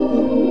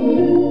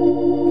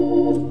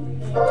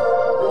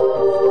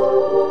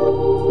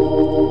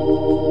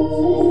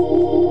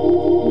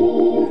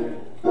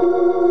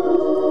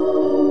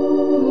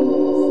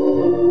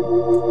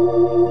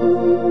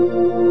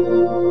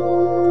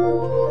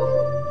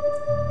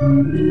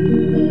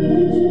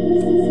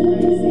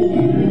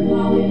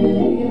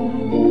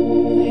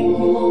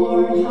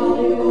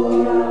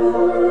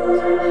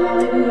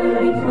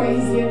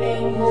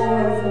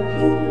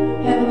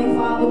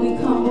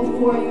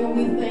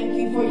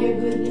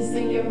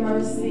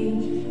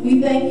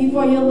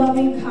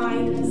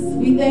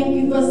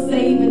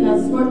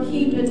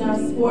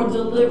For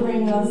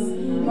delivering us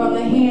from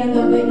the hand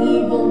of the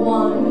evil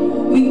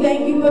one. We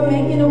thank you for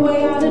making a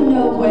way out of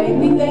no way.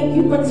 We thank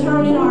you for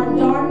turning our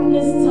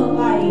darkness to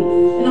light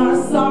and our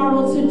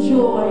sorrow to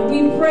joy.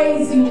 We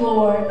praise you,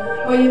 Lord,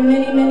 for your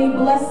many, many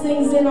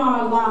blessings in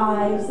our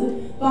lives.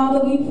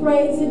 Father, we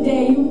pray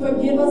today you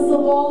forgive us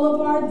of all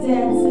of our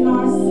debts and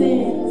our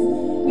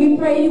sins. We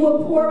pray you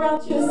will pour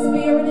out your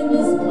spirit in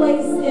this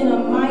place in a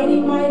mighty,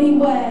 mighty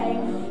way.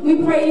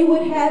 We pray you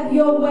would have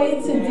your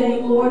way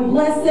today, Lord.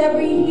 Bless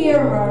every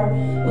hearer.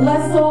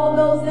 Bless all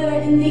those that are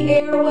in the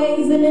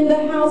airways and in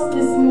the house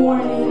this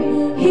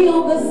morning.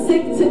 Heal the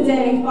sick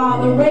today,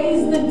 Father.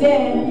 Raise the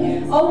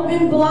dead.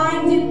 Open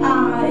blinded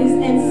eyes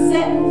and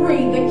set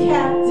free the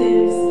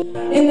captives.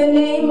 In the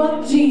name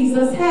of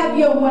Jesus, have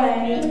your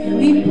way.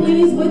 Be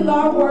pleased with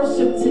our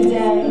worship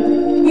today.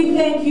 We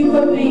thank you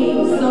for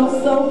being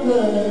so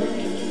good.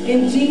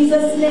 In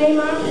Jesus'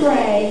 name I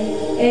pray.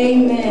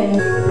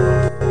 Amen.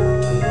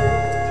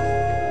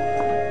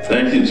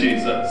 Thank you,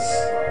 Jesus.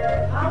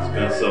 He's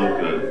been so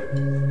good.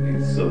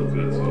 He's so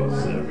good to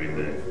us every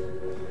day.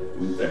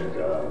 We thank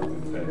God.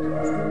 We thank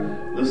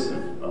God.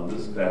 Listen,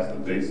 this is Pastor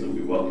Basin.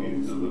 We welcome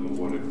you to Living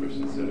Water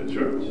Christian Center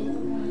Church.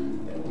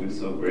 And we're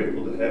so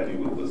grateful to have you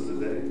with us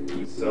today.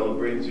 We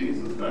celebrate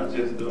Jesus not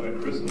just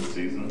during Christmas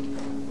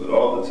season, but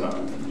all the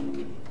time.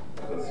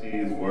 Because he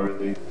is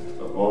worthy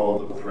of all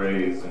the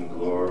praise and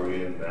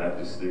glory and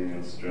majesty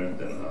and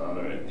strength and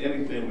honor and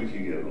anything we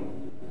can give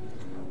him.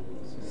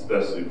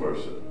 Especially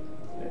worship.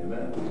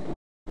 Amen.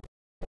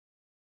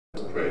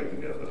 Let's pray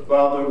together.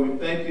 Father, we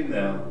thank you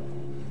now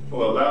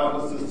for allowing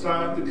us this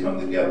time to come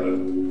together.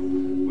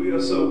 We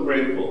are so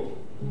grateful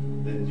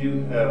that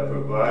you have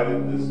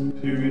provided this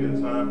period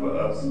of time for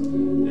us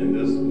in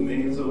this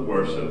means of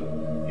worship.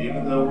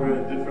 Even though we're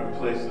in different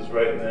places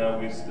right now,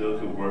 we still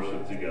can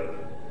worship together.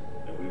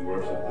 And we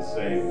worship the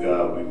same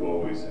God we've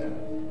always had.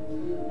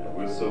 And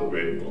we're so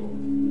grateful.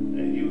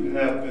 And you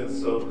have been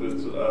so good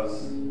to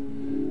us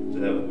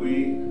that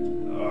we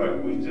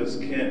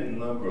just can't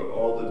number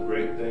all the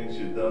great things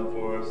you've done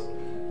for us,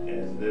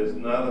 and there's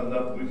not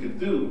enough we could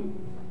do.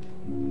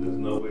 There's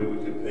no way we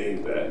could pay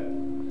it back.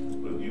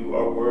 But you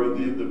are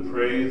worthy of the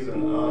praise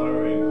and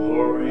honor and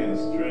glory and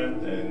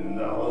strength and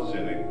knowledge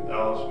and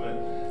acknowledgement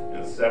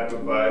and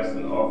sacrifice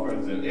and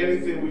offerings and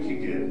anything we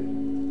could give,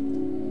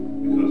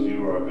 because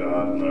you are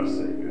God and our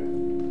Savior.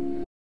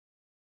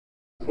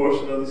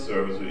 Portion of the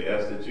service, we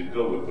ask that you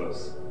go with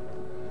us,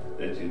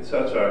 that you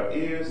touch our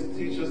ears,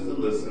 teach us to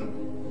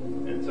listen,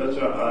 and touch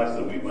our eyes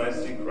so we might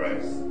see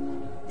Christ.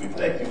 We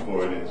thank you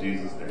for it in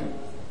Jesus' name.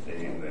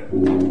 Amen.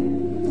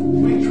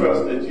 We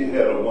trust that you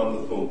had a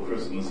wonderful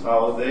Christmas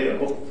holiday, and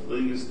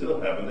hopefully you're still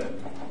having it.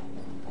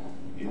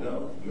 You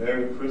know,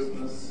 Merry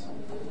Christmas,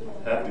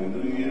 Happy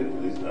New Year,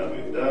 Feliz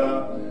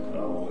Navidad.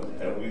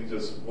 It's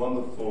just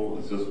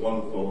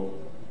wonderful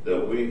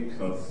that we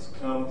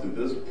come to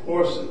this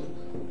portion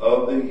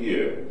of the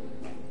year.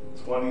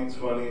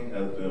 2020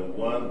 has been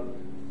one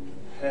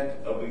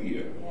heck of a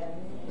year.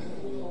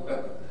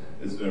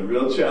 It's been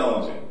real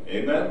challenging.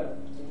 Amen?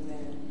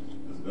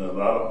 There's been a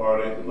lot of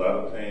heartache, a lot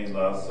of pain, a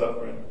lot of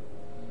suffering.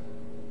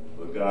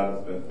 But God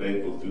has been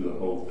faithful through the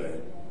whole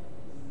thing.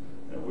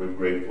 And we're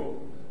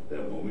grateful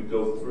that when we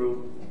go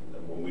through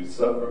and when we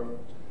suffer,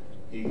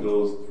 he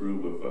goes through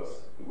with us.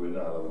 We're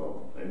not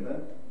alone.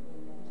 Amen?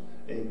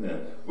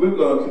 Amen. We're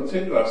going to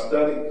continue our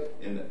study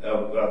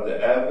about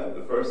the Advent,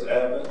 the first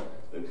Advent,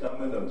 the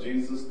coming of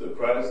Jesus, the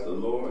Christ, the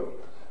Lord.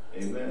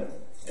 Amen.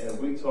 And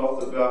we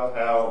talked about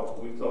how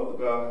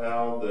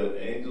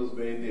the angels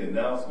made the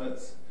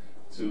announcements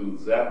to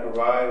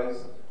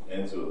Zacharias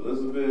and to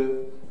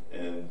Elizabeth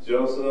and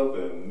Joseph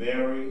and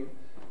Mary,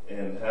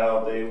 and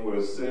how they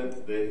were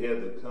sent. They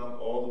had to come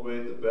all the way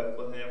to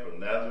Bethlehem, from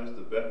Nazareth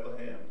to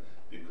Bethlehem,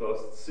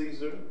 because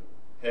Caesar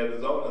had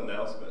his own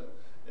announcement,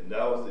 and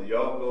that was that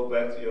y'all go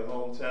back to your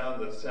hometown,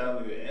 the town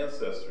of your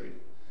ancestry,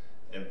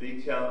 and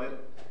be counted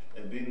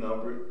and be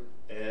numbered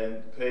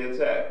and pay a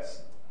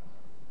tax.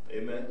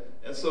 Amen.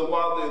 And so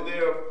while they're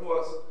there, of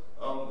course,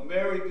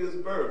 Mary gives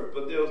birth,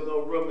 but there was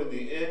no room in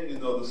the inn. You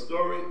know the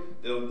story.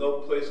 There was no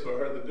place for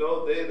her to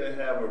go. They didn't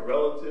have a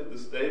relative to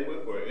stay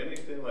with or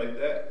anything like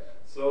that.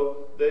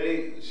 So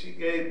she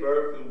gave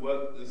birth in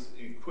what is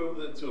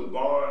equivalent to a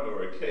barn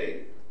or a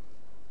cave.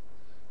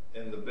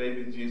 And the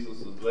baby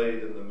Jesus was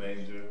laid in the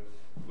manger,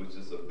 which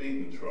is a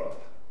feeding trough.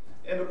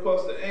 And of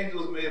course, the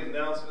angels made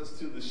announcements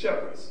to the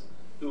shepherds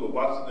who were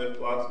watching their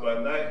flocks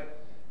by night,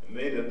 and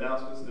made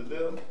announcements to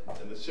them.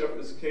 And the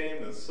shepherds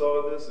came and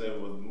saw this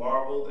and was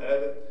marveled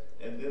at it.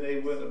 And then they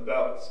went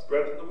about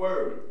spreading the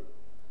word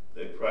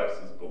that Christ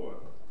is born.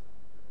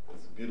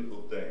 It's a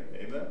beautiful thing.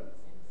 Amen?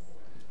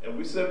 And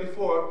we said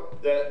before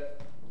that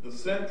the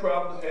sin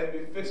problem had to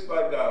be fixed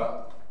by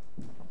God.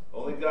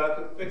 Only God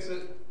could fix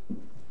it.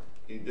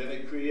 He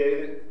didn't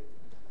create it.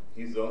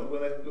 He's the only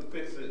one that could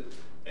fix it.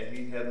 And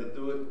he had to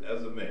do it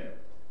as a man.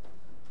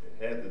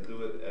 He had to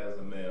do it as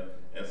a man.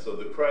 And so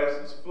the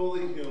Christ is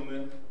fully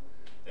human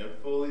and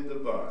fully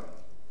divine.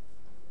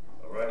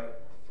 All right?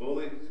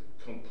 Fully,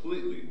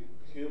 completely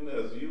human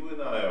as you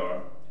and I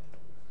are,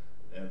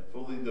 and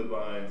fully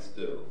divine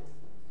still.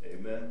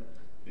 Amen?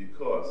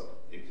 Because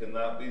it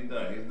cannot be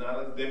done. He's not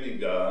a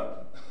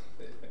demigod.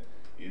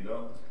 You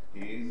know?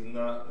 He's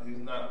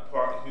not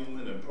part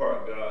human and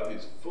part God.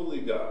 He's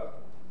fully God.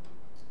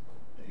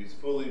 And he's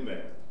fully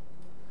man.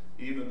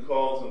 He even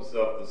calls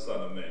himself the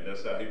Son of Man.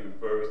 That's how he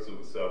refers to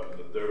himself in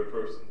the third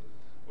person.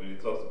 When he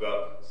talks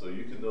about, so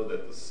you can know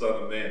that the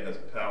Son of Man has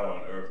power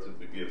on earth to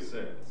forgive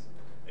sins.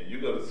 And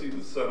you're going to see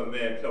the Son of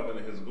Man coming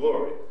in his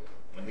glory.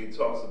 And he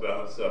talks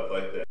about himself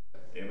like that.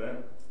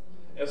 Amen?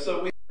 And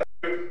so we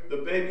have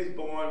the baby's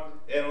born,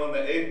 and on the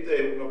 8th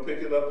day, we're going to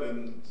pick it up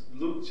in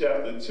Luke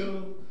chapter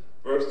 2,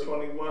 verse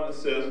 21. It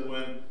says,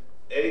 when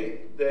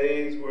 8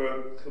 days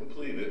were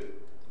completed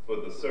for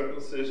the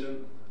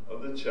circumcision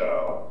of the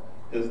child,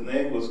 his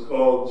name was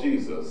called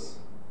Jesus,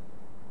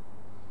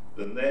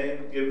 the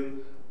name given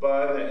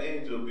by the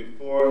angel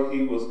before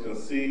he was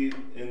conceived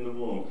in the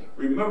womb.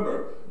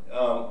 Remember,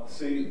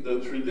 see,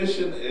 the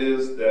tradition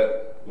is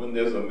that when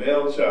there's a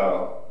male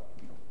child,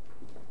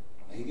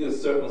 he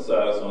gets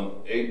circumcised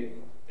on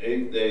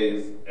 8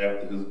 days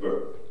after his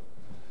birth.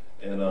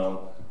 And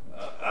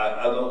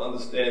I don't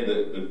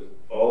understand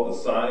all the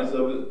science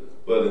of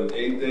it, but in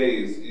 8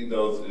 days, you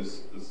know,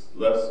 it's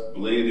less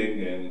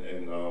bleeding and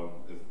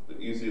it's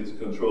easier to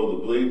control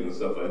the bleeding and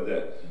stuff like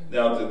that.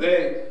 Now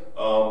today,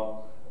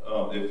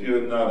 if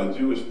you're not a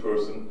Jewish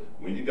person,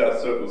 when you got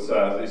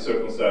circumcised, they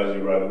circumcise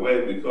you right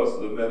away because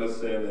of the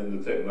medicine and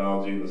the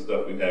technology and the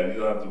stuff we have.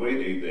 You don't have to wait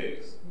 8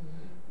 days.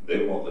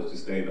 They won't let you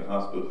stay in the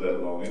hospital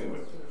that long anyway.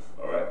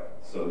 All right?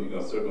 So you're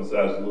going to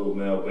circumcise your little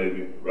male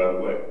baby right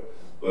away.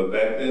 But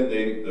back then,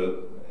 they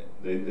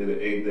did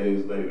it 8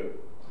 days later.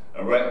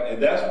 All right?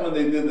 And that's when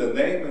they did the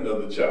naming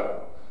of the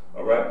child.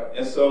 All right?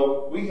 And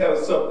so we have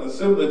something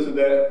similar to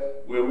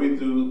that where we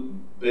do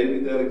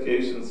baby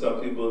dedication.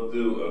 Some people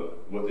do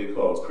what they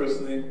call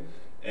christening.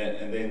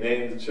 And they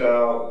name the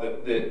child,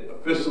 they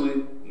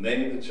officially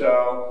name the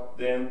child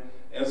then.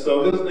 And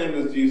so his name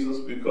is Jesus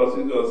because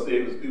he's going to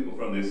save his people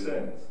from their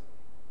sins.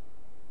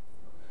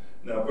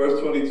 Now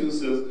verse 22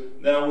 says,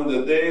 now when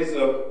the days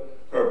of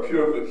her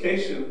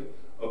purification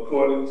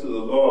according to the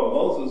law of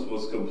Moses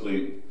was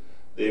complete,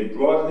 they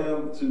brought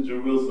him to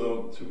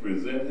Jerusalem to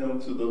present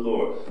him to the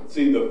Lord.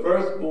 See, the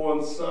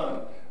firstborn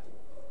son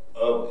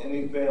of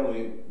any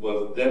family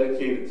was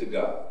dedicated to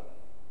God.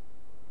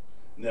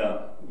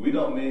 Now, we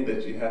don't mean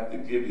that you have to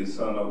give your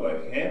son up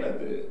like Hannah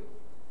did,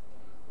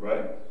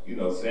 right? You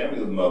know,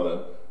 Samuel's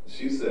mother,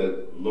 she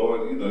said,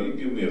 Lord, you know, you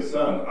give me a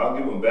son, I'll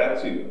give him back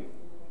to you.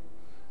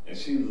 And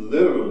she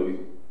literally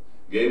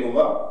gave him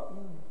up.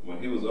 When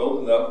he was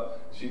old enough,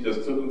 she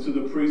just took him to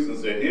the priest and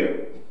said,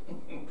 here,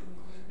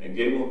 and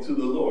gave him to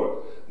the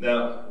Lord.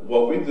 Now,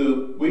 what we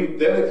do, we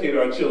dedicate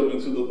our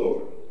children to the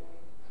Lord.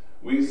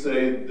 We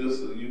say, this,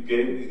 you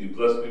gave me, you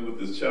blessed me with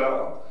this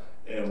child,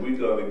 and we're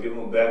going to give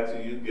him back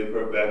to you, give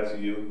her back to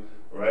you,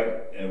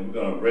 right? And we're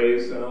going to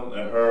raise him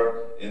and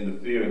her in the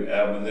fear and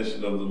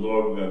admonition of the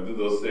Lord. We're going to do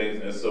those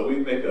things. And so we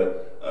make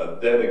a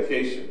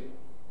dedication,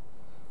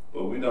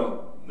 but we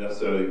don't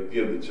necessarily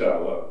give the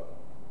child up,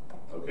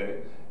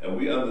 okay? And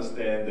we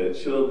understand that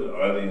children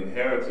are the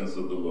inheritance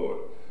of the Lord,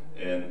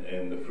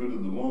 and the fruit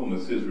of the womb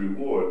is his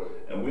reward.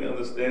 And we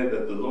understand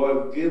that the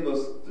Lord gives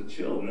us the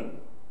children,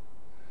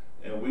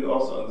 and we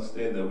also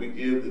understand that we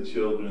give the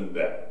children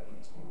back.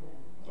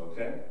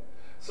 Okay?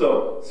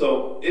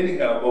 So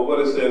anyhow, but what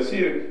it says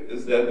here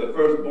is that the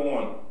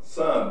firstborn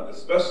son,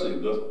 especially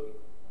the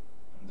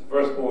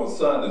firstborn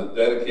son, is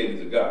dedicated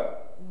to God.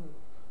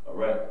 All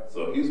right?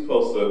 So he's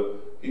supposed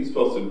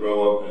to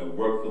grow up and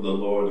work for the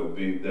Lord and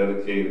be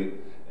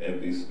dedicated and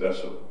be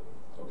special.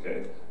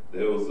 Okay?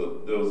 There was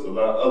a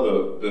lot of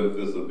other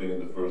benefits of being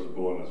the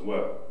firstborn as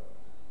well.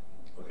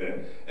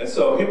 Okay? And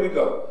so here we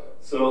go.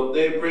 So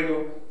they bring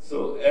him,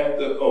 so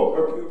after,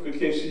 her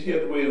purification, she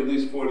had to wait at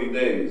least 40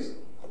 days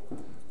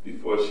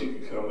before she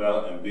could come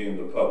out and be in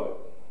the public.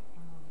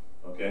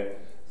 Okay?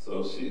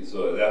 So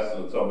that's what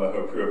I'm talking about,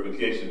 her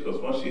purification,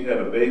 because once she had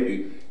a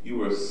baby, you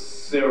were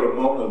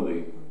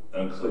ceremonially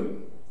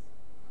unclean.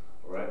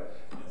 Right?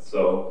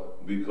 So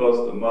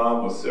because the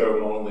mom was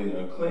ceremonially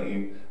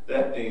unclean,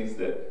 that means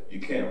that you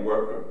can't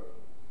work her.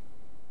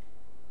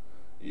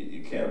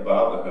 You can't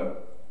bother her.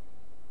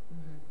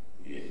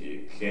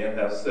 You can't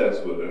have sex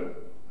with her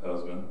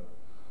husband.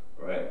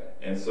 Right?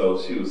 And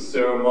so she was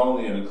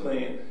ceremonially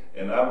unclean.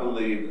 And I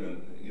believe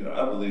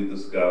this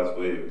is God's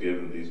way of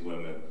giving these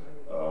women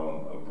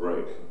a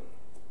break.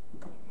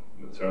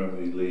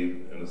 Maternity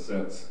leave, in a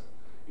sense,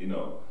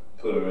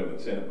 put her in a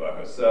tent by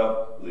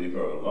herself, leave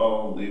her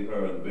alone, leave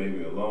her and the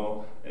baby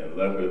alone, and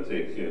let her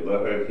take care,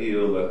 let her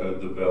heal, let her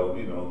develop,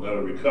 let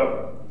her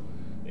recover.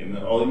 And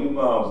all you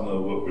moms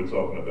know what we're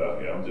talking about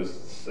here. I'm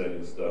just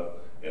saying stuff,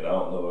 and I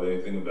don't know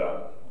anything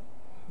about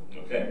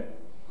Okay?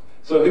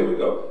 So here we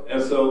go.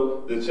 And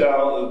so the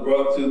child is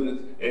brought to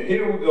the, and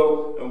here we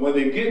go. And when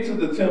they get to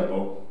the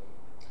temple,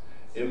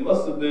 it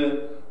must have been,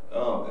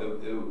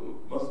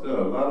 it must have been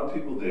a lot of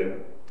people there,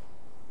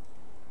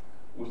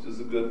 which is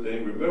a good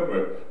thing.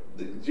 Remember,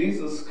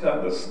 Jesus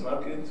kind of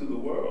snuck into the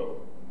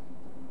world,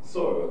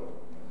 sort of.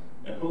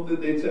 And who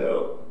did they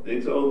tell?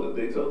 They told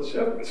the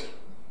shepherds.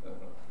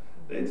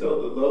 They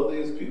told the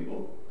lowliest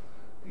people,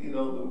 you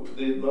know,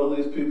 the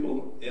lowliest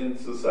people in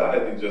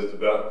society just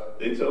about,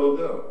 they told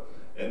them.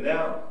 And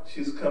now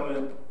she's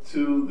coming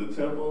to the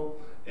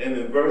temple, and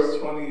in verse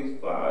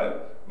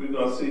 25, we're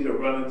going to see her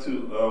run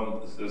into,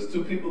 there's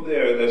two people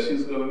there that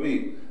she's going to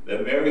meet,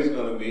 that Mary's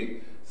going to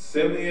meet,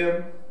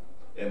 Simeon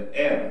and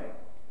Anna.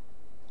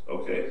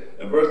 Okay,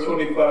 and verse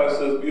 25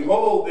 says,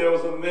 "Behold, there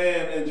was a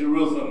man in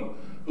Jerusalem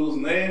whose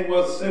name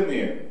was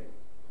Simeon,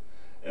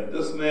 and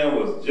this man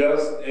was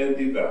just and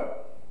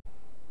devout,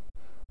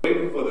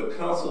 waiting for the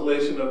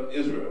consolation of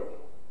Israel,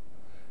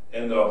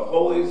 and the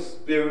Holy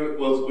Spirit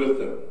was with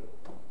him.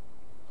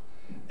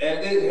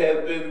 And it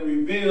had been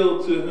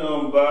revealed to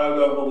him by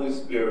the Holy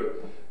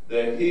Spirit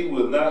that he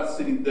would not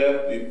see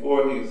death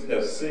before he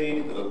has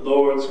seen the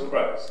Lord's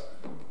Christ."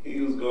 He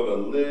was going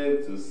to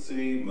live to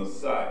see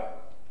Messiah.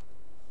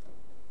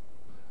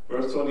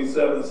 Verse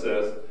 27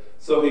 says,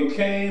 "So he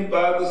came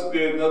by the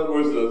Spirit," in other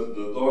words,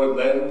 the Lord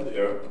led him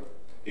there.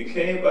 "He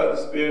came by the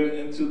Spirit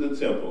into the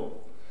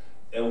temple.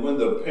 And when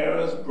the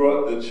parents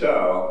brought the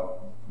child,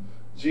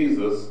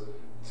 Jesus,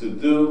 to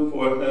do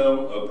for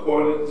him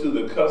according to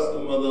the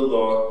custom of the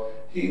law,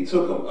 he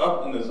took him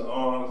up in his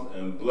arms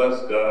and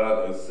blessed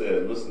God and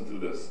said," listen to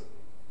this,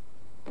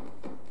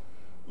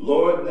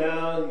 "Lord,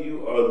 now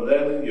you are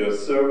letting your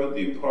servant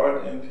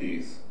depart in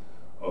peace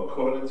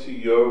according to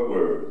your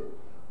word.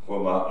 For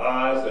my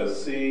eyes have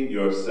seen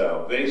your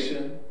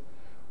salvation,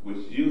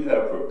 which you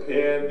have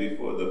prepared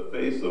before the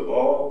face of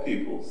all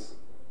peoples."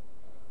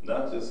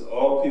 Not just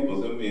all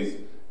peoples, it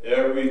means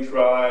every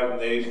tribe,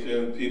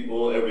 nation,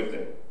 people,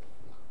 everything.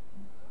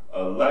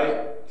 "A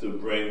light to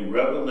bring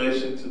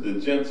revelation to the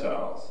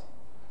Gentiles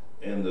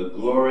and the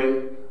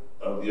glory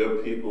of your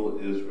people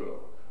Israel."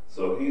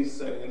 So he's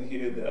saying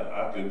here that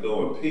I could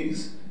go in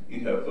peace.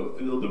 You have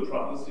fulfilled the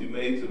promise you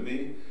made to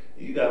me.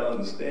 You got to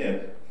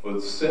understand, for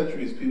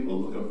centuries, people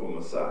looking for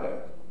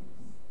Messiah.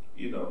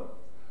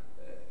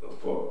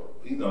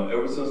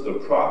 Ever since the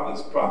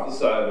prophets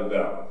prophesied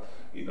about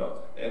him,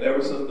 and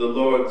ever since the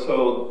Lord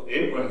told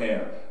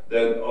Abraham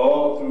that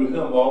all through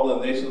him, all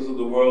the nations of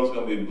the world is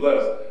going to be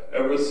blessed.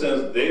 Ever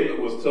since David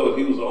was told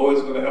he was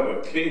always going to have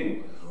a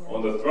king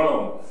on the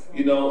throne,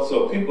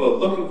 so people are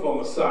looking for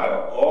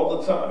Messiah all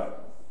the time.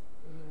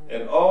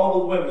 And all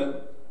the women,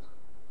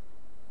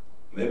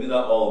 maybe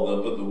not all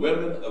of them, but the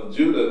women of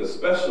Judah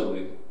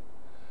especially,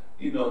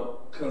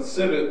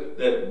 considered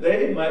that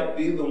they might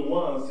be the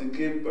ones to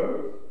give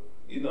birth.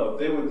 If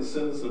they were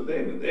descendants of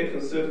David, they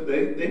considered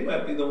they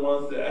might be the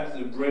ones that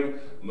actually bring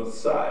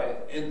Messiah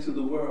into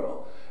the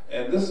world.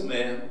 And this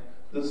man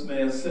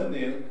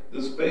Simeon,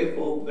 this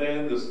faithful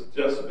man, this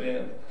just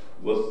man,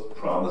 was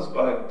promised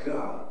by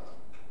God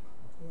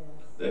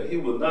that he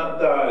would not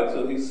die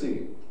till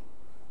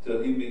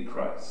he meet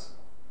Christ.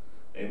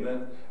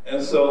 Amen.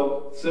 And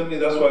so Simeon,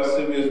 that's why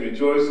Simeon is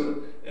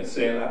rejoicing and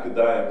saying, I could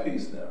die in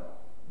peace now.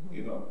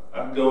 I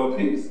can go in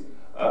peace.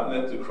 I've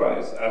met to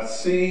Christ. I've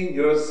seen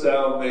your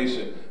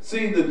salvation.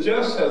 See, the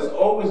just has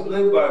always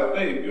lived by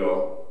faith,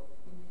 y'all.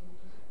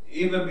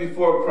 Even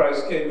before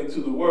Christ came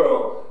into the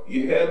world,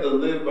 you had to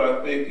live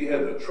by faith. You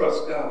had to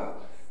trust God.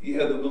 You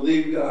had to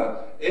believe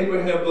God.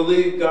 Abraham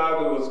believed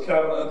God and was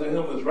counted unto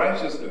him as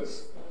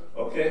righteousness.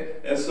 Okay?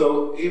 And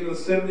so even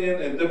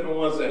Simeon and different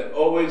ones that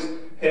always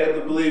had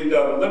to believe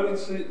God. But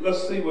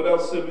let's see what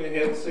else Simeon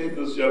had to say to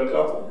this young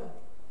couple.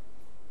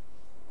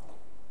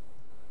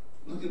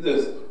 Look at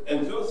this.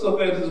 "And Joseph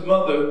and his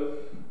mother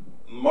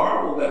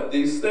marveled at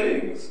these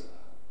things,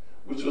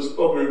 which was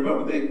spoken."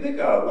 Remember, they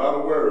got a lot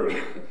of word.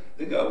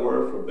 They got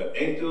word from the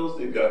angels.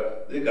 They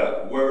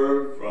got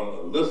word from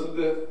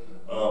Elizabeth.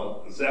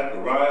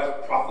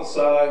 Zacharias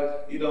prophesied.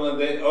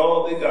 And they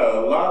got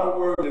a lot of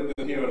word. They've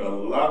been hearing a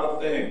lot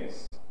of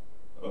things.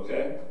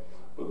 Okay?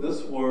 But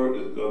this word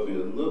is going to be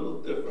a little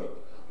different.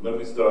 Let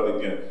me start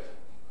again.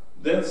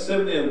 "Then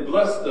Simeon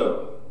blessed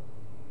them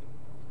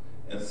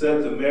and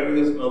said to Mary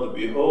his mother,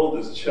 Behold,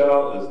 this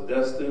child is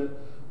destined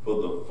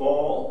for the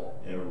fall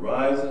and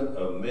rising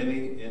of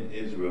many in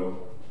Israel,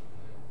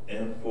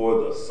 and for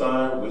the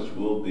sign which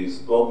will be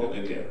spoken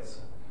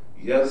against.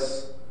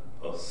 Yes,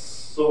 a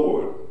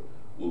sword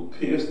will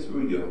pierce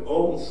through your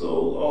own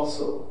soul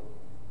also,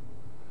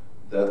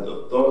 that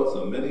the thoughts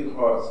of many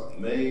hearts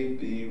may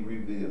be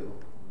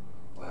revealed."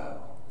 Wow.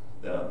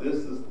 Now this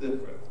is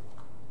different.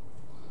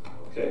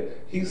 Okay?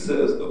 He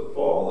says the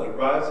fall and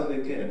rising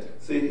again.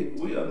 See,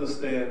 we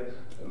understand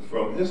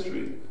from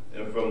history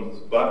and from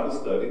Bible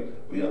study,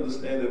 we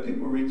understand that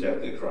people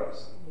rejected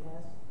Christ.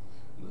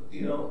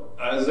 Yes.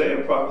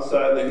 Isaiah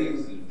prophesied that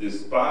he's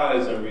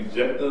despised and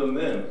rejected of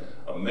men,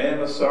 a man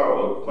of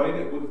sorrow,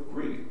 acquainted with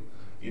grief.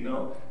 You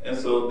know? And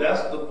so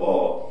that's the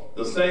fall.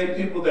 The same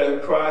people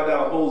that cried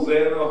out,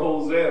 Hosanna,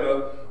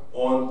 Hosanna,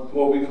 on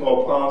what we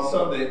call Palm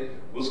Sunday,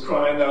 was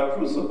crying out,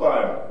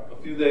 crucify him, a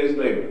few days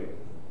later.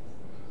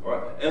 All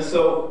right? And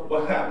so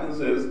what happens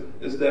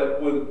is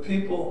that when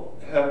people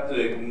have to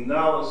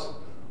acknowledge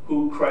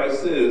who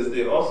Christ is,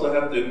 they also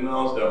have to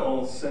acknowledge their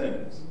own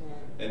sins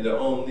and their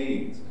own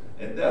needs.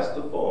 And that's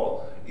the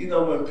fall. You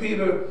know, when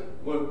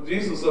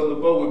Jesus was on the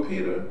boat with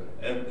Peter,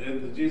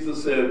 and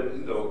Jesus said,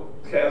 you know,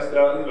 cast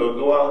out, you know,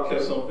 go out and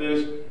catch some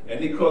fish, and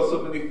he caught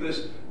so many fish,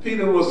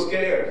 Peter was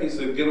scared. He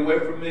said, get away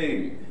from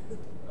me.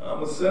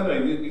 I'm a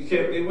sinner. You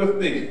can't be with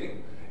me.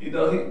 You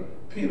know,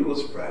 Peter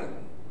was frightened.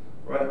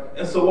 Right?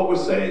 And so what we're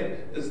saying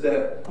is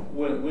that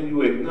when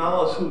you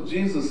acknowledge who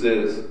Jesus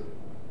is,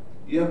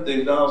 you have to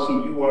acknowledge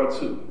who you are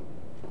too.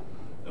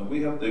 And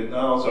we have to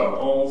acknowledge our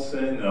own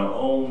sin, our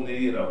own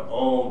need, our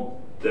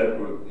own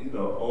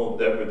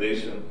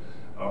degradation,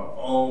 our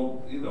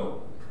own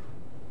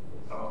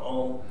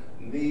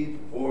need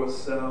for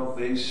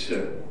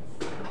salvation.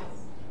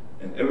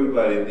 And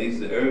everybody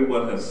needs it.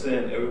 Everyone has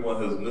sinned.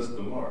 Everyone has missed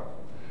the mark.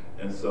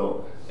 And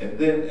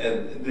then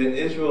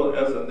Israel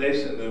as a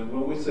nation, and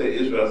when we say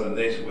Israel as a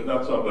nation, we're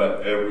not talking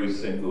about every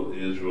single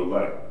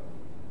Israelite,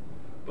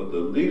 but the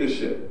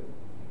leadership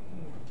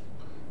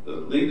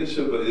of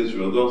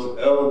Israel, those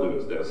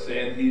elders, that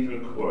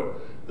Sanhedrin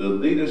court, the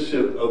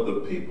leadership of the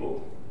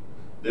people,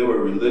 they were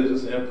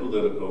religious and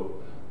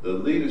political. The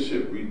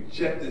leadership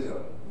rejected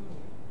him.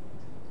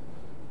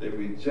 They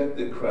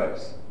rejected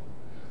Christ,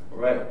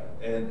 right?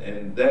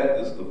 And that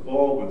is the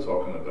fall we're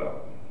talking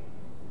about.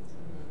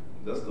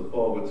 That's the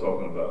fall we're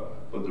talking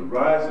about. But the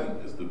rising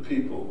is the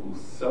people who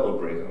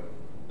celebrate him,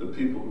 the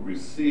people who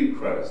receive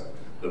Christ,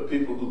 the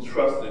people who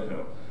trust in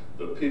him,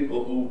 the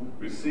people who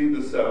receive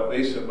the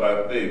salvation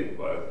by faith,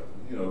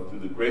 through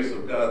the grace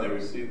of God, they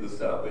receive the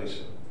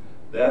salvation.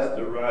 That's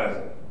the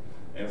rising.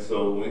 And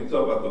so when you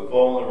talk about the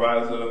fall and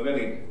rising of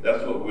many,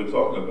 that's what we're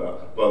talking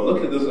about. But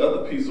look at this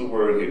other piece of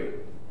word here.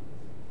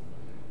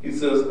 He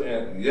says,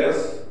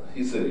 yes,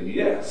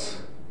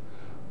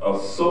 a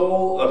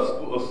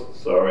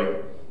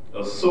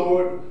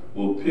sword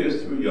will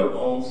pierce through your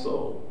own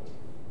soul.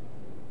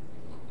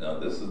 Now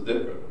this is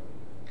different.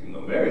 You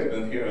know, Mary's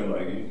been hearing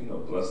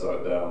blessed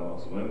art thou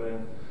amongst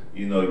women.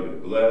 You know, you're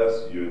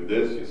blessed, you're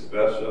this, you're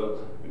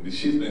special.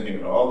 She's been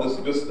hearing all this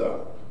good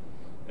stuff.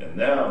 And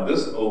now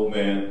this old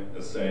man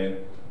is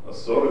saying, a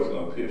sword is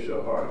going to pierce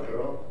your heart,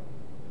 girl.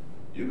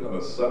 You're going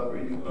to suffer,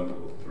 you're going to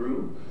go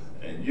through,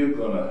 and you're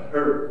going to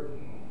hurt,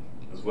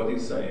 is what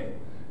he's saying.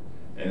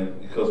 And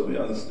because we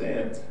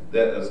understand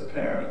that as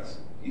parents,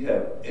 you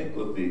have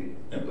empathy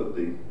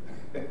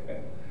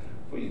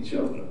for your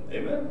children.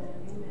 Amen?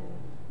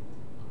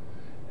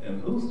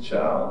 And whose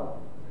child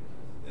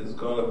is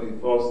going to be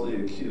falsely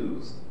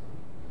accused,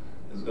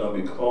 is going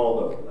to be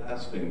called a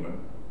blasphemer.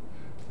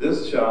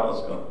 This child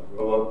is going to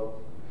grow up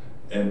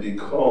and be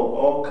called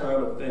all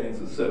kinds of things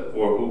except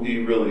for who he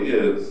really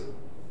is.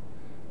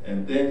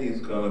 And then he's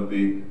going to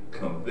be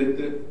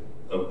convicted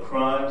of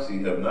crimes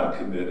he have not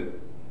committed.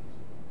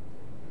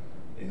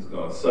 He's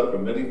going to suffer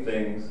many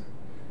things.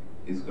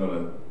 He's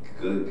going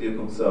to give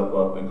himself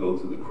up and go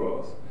to the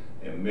cross.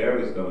 And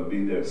Mary's going to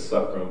be there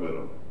suffering with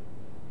him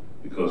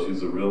because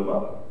she's a real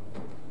mother.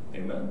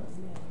 Amen.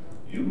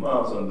 You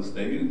moms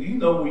understand. You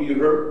know when you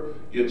hurt,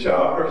 your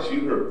child hurts,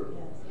 you hurt.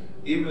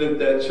 Even if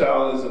that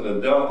child is an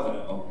adult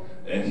now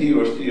and he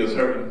or she is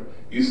hurting,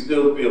 you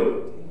still feel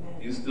it.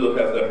 You still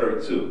have to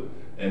hurt too.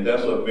 And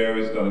that's what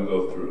Mary's going to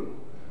go through.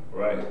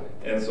 Right?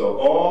 And so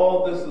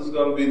all this is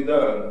going to be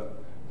done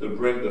to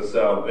bring the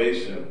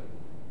salvation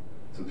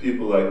to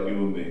people like you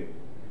and me.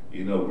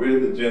 You know, we're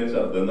the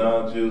Gentiles, the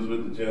non-Jews,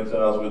 we're the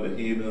Gentiles, we're the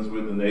heathens,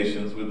 we're the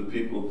nations, we're the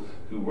people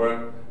who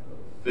weren't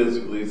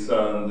physically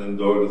sons and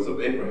daughters of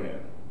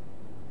Abraham.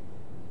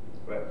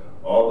 Right?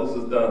 All this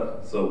is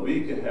done so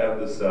we can have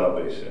this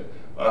salvation.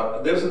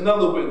 There's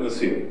another witness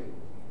here.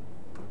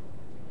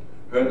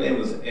 Her name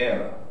is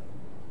Anna.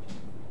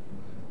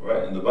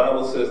 Right? And the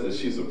Bible says that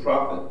she's a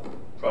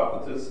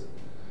prophetess,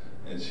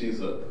 and she's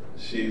in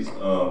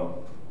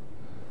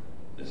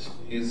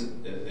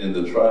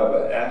the tribe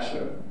of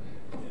Asher.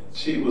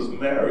 She was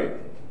married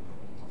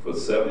for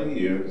 7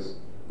 years,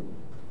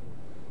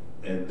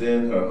 and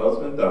then her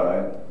husband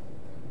died,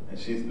 and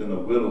she's been a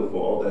widow for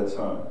all that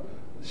time.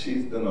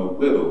 She's been a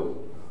widow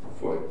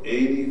for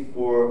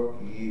 84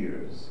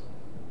 years.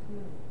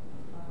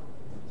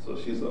 So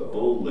she's an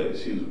old lady.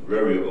 She's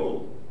very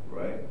old,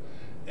 right?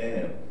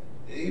 And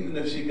even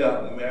if she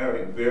got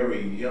married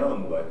very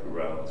young, like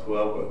around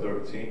 12 or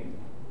 13,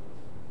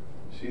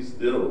 she's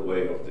still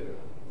way up there.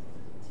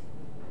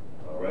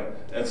 All right?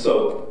 And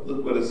so,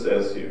 look what it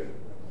says here.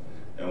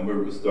 And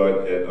we'll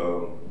start at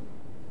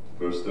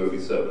verse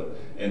 37.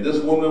 And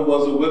this woman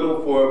was a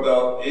widow for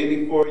about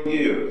 84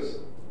 years,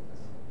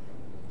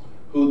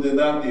 who did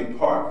not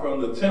depart from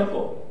the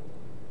temple,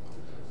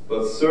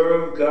 but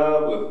served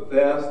God with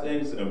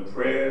fastings and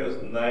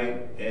prayers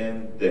night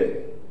and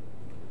day.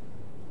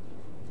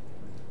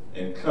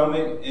 And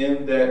coming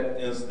in that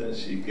instant,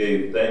 she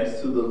gave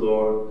thanks to the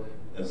Lord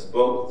and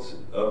spoke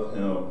of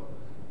him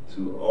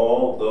to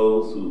all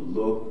those who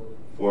look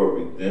for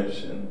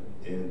redemption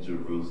in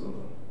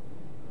Jerusalem.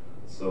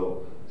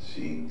 So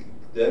she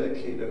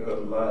dedicated her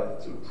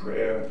life to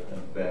prayer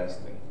and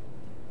fasting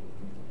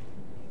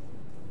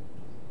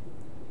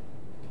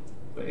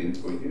for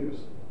 84 years.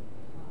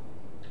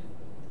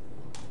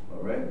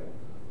 All right?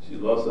 She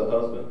lost her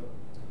husband.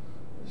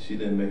 She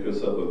didn't make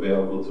herself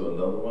available to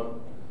another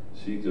one.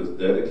 She just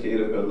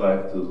dedicated her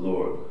life to the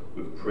Lord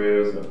with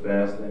prayers and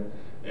fasting.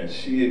 And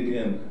she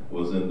again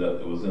was in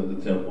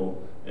the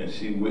temple, and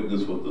she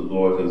witnessed what the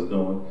Lord is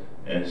doing.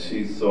 And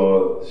she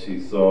saw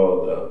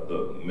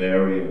the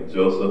Mary and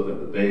Joseph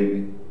and the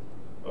baby,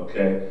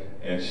 okay,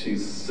 and she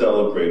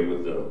celebrated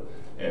with them.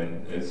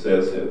 And it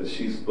says that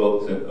she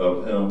spoke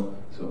of him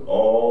to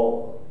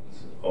all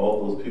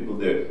those people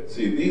there.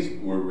 See, these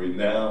were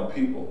renowned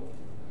people.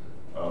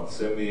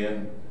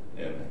 Simeon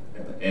and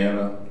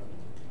Anna.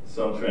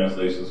 Some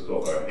translations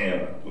call her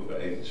Hannah with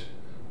an H.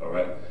 All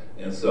right,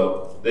 and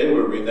so they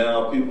were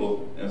renowned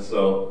people, and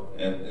so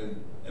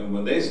and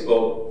when they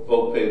spoke,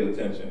 folk paid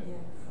attention. Yes.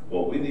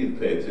 Well, we need to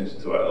pay attention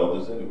to our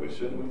elders anyway,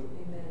 shouldn't we?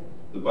 Amen.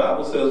 The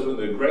Bible says when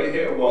the gray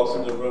hair walks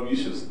in the room, you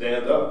should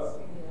stand up.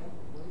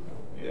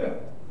 Yeah,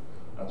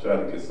 I try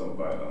to get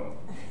somebody on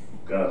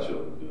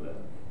godchildren to do that.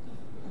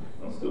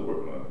 I'm still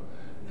working on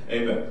it.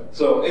 Amen.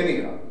 So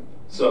anyhow,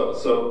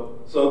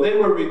 so they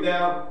were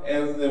renowned,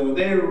 and then when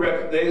they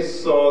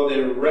recognized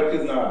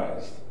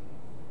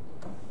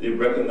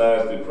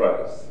the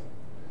Christ,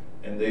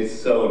 and they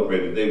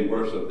celebrated, they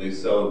worshiped, they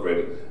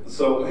celebrated.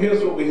 So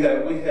here's what we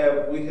have.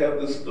 We have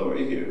this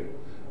story here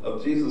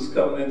of Jesus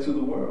coming into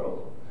the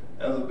world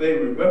as a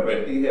baby.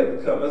 Remember, he had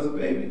to come as a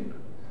baby.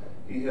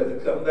 He had to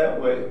come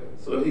that way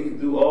so he could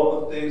do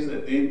all the things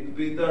that need to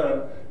be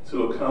done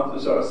to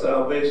accomplish our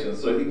salvation,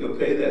 so he could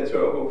pay that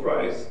terrible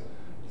price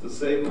to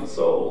save my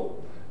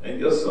soul and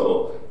your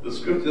soul. The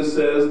scripture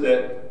says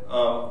that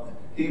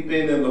he,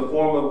 being in the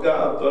form of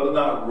God, thought it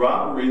not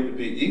robbery to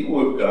be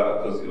equal with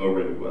God, because he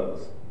already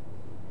was,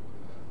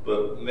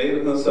 but made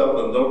of himself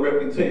of no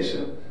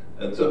reputation,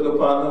 and took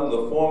upon him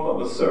the form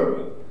of a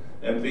servant,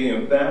 and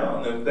being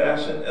found in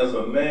fashion as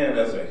a man,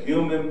 as a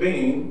human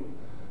being,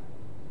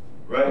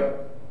 right?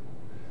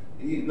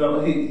 He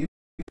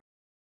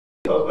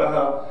talks about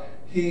how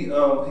he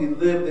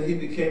lived and he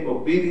became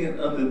obedient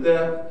unto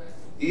death,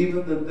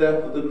 even the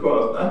death of the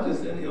cross. Not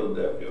just any old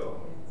death, y'all.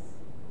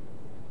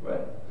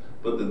 Right?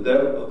 But the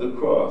death of the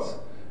cross.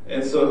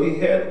 And so he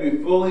had to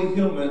be fully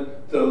human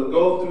to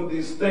go through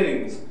these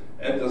things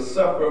and to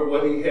suffer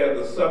what he had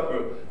to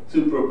suffer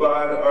to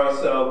provide our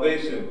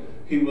salvation.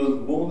 He was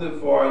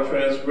wounded for our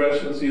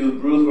transgressions. He was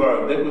bruised for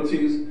our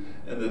iniquities.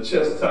 And the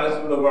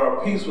chastisement of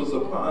our peace was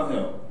upon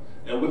him.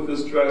 And with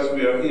his stripes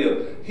we are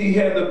healed. He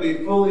had to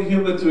be fully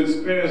human to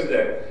experience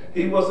that.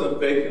 He wasn't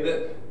faking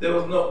it.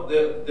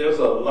 There's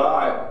a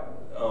lie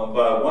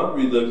by one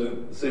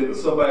religion saying that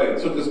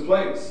somebody took his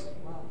place.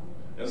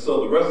 And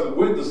so the rest of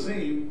we're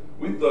deceived.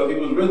 We thought he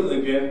was risen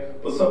again,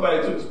 but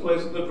somebody took his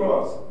place on the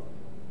cross.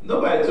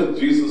 Nobody took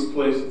Jesus'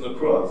 place on the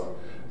cross.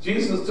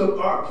 Jesus took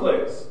our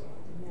place.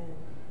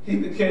 He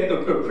became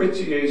the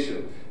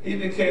propitiation. He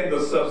became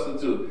the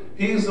substitute.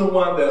 He's the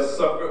one that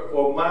suffered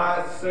for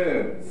my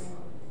sins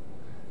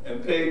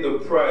and paid the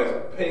price,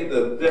 paid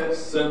the death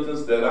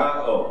sentence that I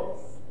owe.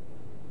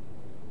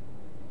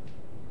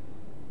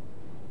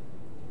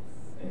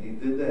 And he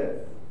did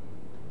that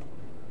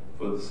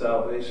for the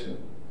salvation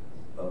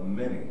of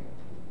many,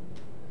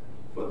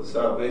 for the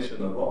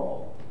salvation of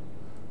all,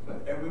 for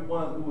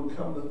everyone who would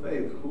come to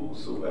faith.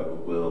 Whosoever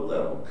will,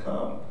 let him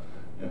come,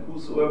 and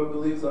whosoever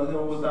believes on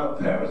him will not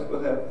perish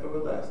but have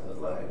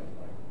everlasting life.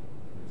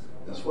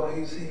 That's why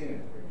he's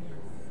here.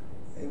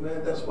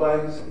 Amen. That's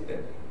why he's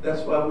here.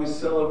 That's why we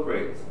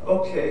celebrate.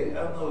 Okay,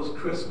 I know it's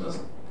Christmas,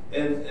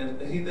 and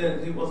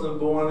he wasn't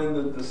born in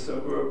the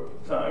December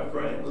time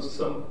frame. It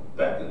was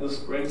back in the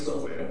spring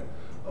somewhere.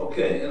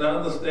 Okay, and I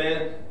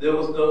understand there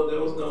was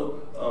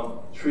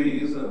no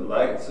trees and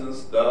lights and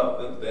stuff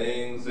and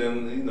things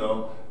and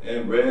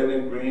and red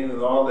and green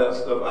and all that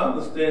stuff. I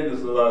understand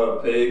there's a lot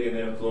of pagan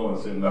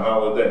influence in the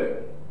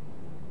holiday.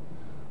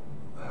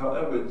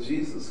 However,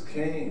 Jesus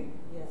came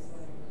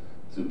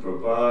to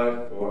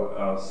provide for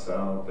our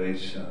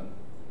salvation.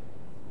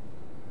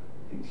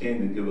 He came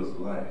to give us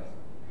life.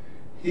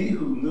 He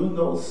who knew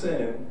no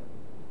sin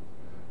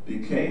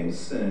became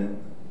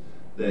sin,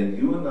 that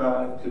you and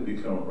I could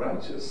become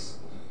righteous.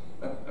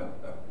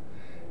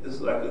 It's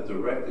like a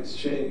direct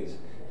exchange.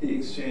 He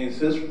exchanged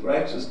his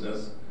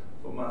righteousness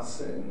for my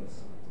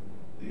sins.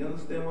 Do you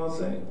understand what I'm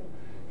saying?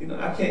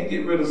 I can't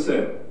get rid of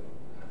sin.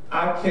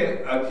 I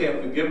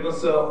can't forgive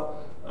myself.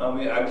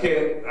 I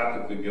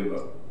can forgive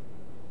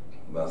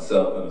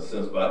myself in a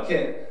sense, but I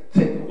can't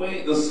take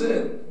away the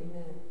sin.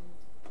 Amen.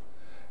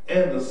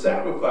 And the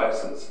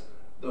sacrifices,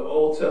 the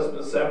Old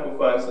Testament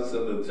sacrifices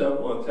in the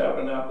temple and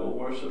tabernacle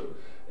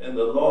worship, and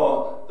the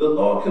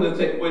law couldn't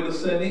take away the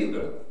sin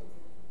either.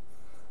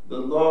 The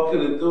law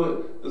couldn't do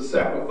it. The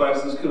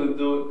sacrifices couldn't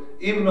do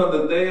it. Even on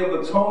the Day of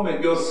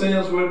Atonement, your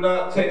sins were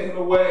not taken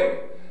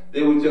away.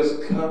 They were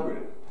just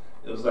covered.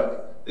 It was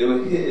like they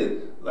were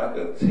hid like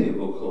a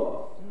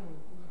tablecloth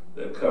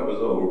that covers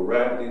over a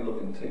raggedy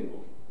looking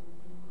table.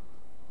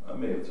 I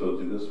may have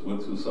told you this,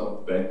 went to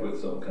some banquet,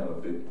 some kind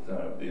of big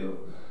time deal,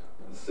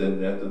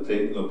 sitting at the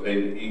table, pay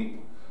to eat,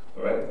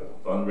 all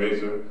right?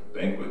 Fundraiser,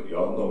 banquet,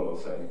 y'all know what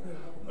I'm saying.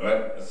 All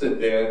right, I sit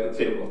there at the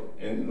table,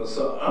 and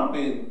so I'm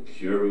being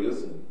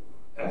curious and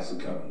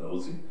actually kind of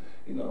nosy.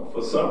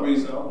 For some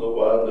reason, I don't know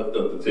why I lifted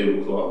up the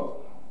tablecloth.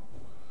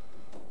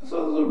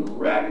 So there's a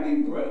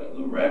raggedy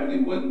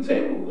wooden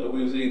table that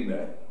we was eating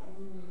at,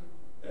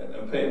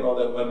 and paying all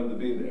that money to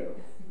be there.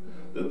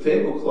 The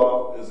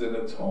tablecloth is an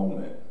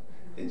atonement.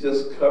 It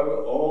just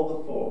covered all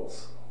the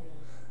faults.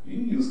 You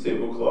use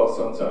tablecloth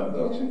sometimes,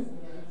 don't you?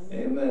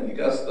 Amen. You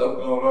got stuff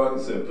going on.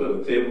 You said, put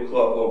a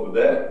tablecloth over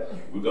that.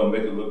 We're going to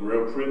make it look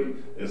real pretty.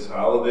 It's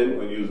holiday. We're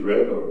going to use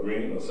red or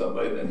green or something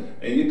like that.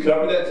 And you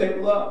cover that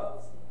table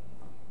up.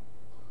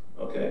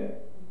 Okay?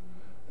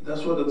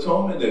 That's what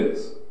atonement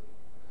is.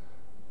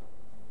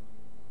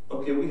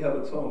 Okay, we have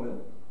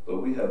atonement,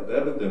 but we have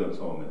better than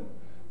atonement,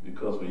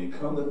 because when you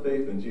come to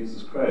faith in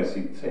Jesus Christ,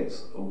 He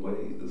takes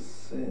away the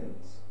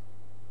sins.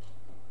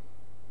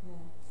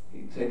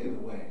 He take it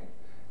away.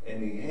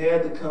 And He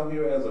had to come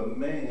here as a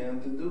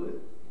man to do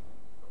it.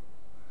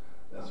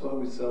 That's why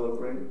we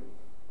celebrate.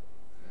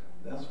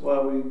 That's why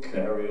we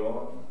carry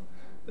on.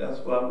 That's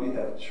why we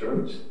have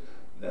church.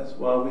 That's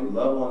why we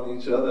love on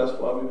each other. That's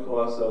why we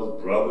call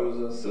ourselves brothers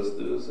and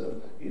sisters.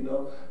 And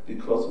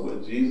because of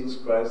what Jesus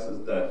Christ has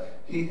done.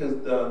 He has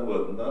done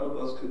what none of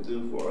us could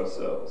do for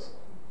ourselves.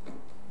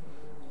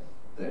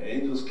 The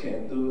angels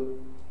can't do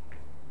it.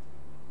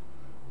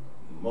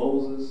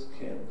 Moses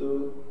can't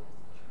do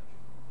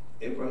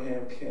it.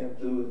 Abraham can't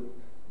do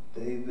it.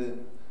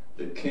 David,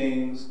 the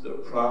kings, the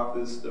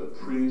prophets, the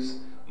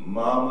priests,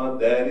 mama,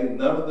 daddy,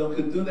 none of them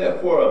could do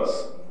that for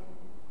us.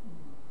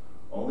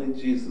 Only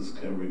Jesus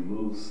can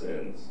remove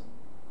sins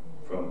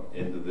from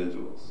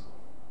individuals.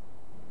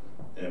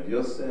 And if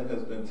your sin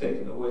has been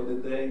taken away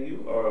today,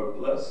 you are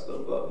blessed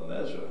above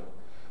measure.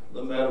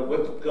 No matter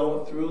what you're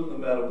going through, no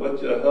matter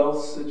what your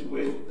health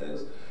situation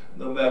is,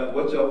 no matter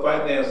what your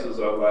finances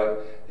are like,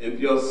 if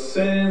your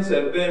sins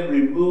have been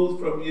removed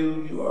from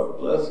you, you are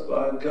blessed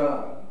by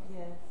God.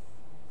 Yes.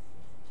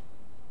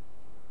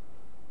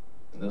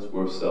 And that's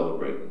worth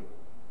celebrating.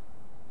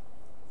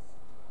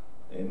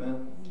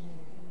 Amen?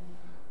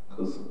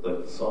 Because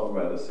like the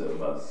songwriter said,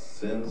 my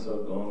sins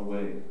are gone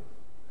away.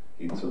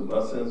 He took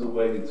my sins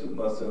away, He took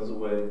my sins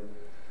away,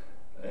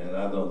 and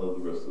I don't know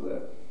the rest of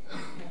that.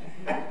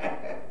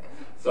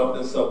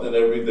 Something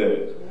every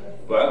day.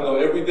 But I know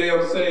every day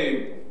I'm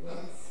saved.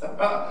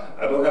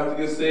 I don't have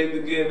to get saved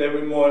again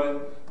every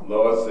morning.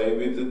 Lord, save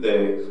me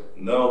today.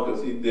 No,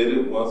 because He did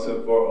it once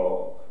and for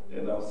all.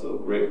 And I'm so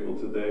grateful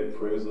today.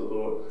 Praise the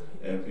Lord.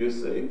 And if you're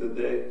saved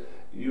today,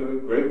 you're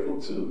grateful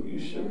too. You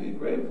should be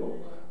grateful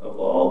of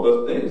all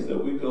the things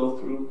that we go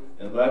through.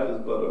 And life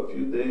is but a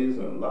few days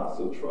and lots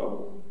of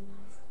trouble.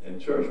 And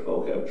church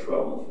folk have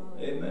trouble.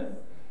 Amen.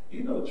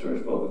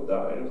 Church folk are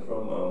dying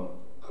from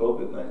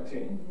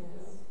COVID-19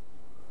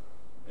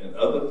 and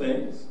other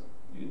things.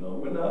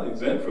 We're not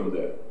exempt from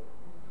that.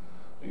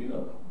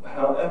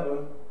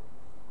 However,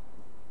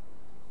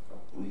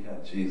 we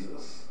have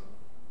Jesus.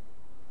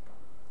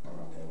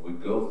 And we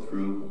go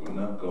through, we're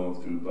not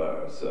going through by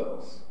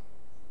ourselves.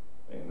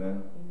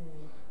 Amen?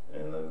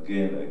 And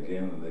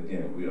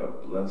again, we are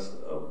blessed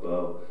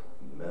above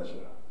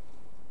measure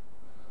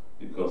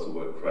because of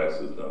what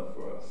Christ has done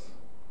for us.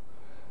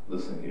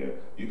 Listen here,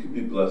 you can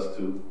be blessed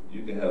too.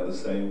 You can have the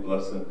same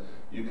blessing.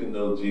 You can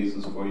know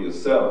Jesus for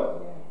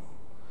yourself.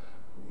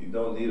 You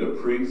don't need a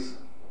priest.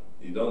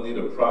 You don't need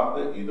a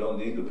prophet. You don't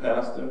need the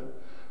pastor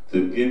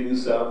to give you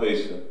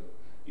salvation.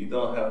 You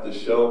don't have to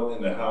show up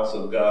in the house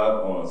of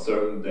God on a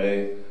certain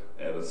day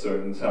at a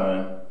certain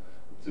time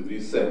to be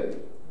saved.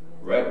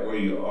 Right where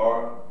you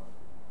are,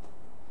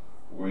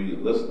 where you're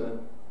listening,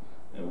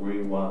 and where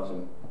you're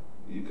watching,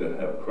 you can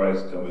have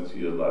Christ come into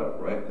your life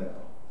right now,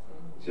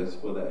 just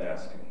for the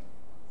asking.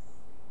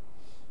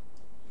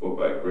 For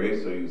by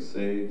grace are you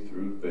saved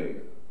through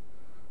faith,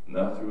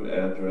 not through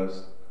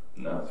address,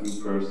 not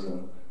through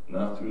person,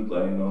 not through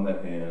laying on the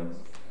hands.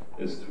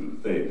 It's through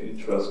faith.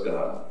 You trust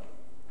God,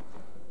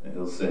 and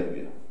He'll save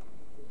you.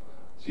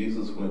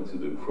 Jesus went to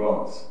the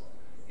cross.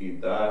 He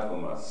died for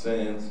my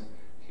sins.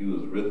 He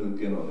was risen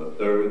again on the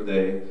third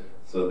day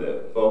so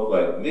that folk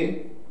like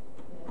me,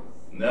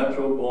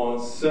 natural-born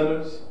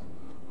sinners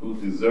who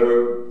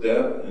deserve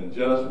death and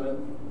judgment,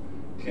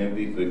 can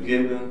be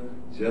forgiven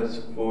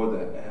just for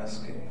the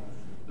asking.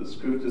 The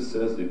scripture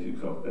says if you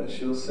confess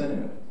your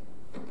sin,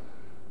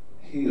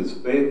 He is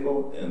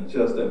faithful and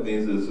just. That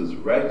means it's His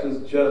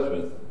righteous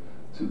judgment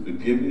to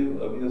forgive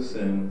you of your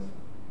sins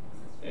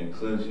and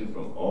cleanse you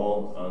from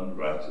all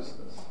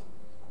unrighteousness.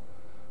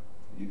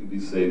 You can be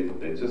saved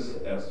today.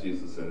 Just ask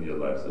Jesus in your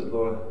life. Say,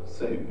 Lord,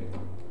 save me.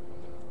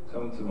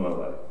 Come into my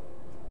life.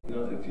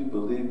 If you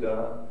believe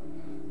God,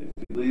 if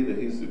you believe that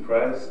He's the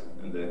Christ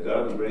and that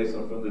God has raised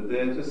Him from the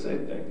dead, just say,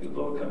 thank you,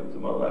 Lord, come into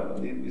my life. I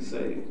need to be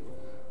saved.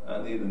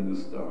 I need a new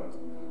start.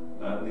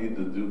 I need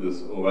to do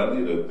this, or I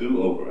need a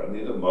do-over. I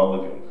need a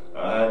mulligan.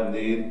 I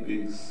need to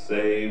be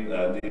saved.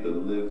 I need to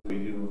live for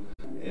you,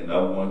 and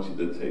I want you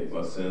to take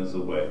my sins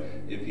away.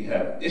 If you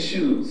have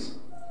issues,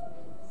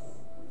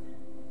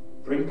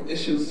 bring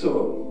issues to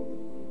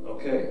him,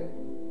 okay?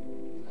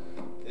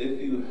 If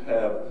you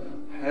have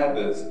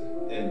habits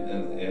and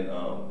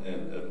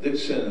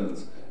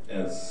addictions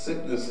and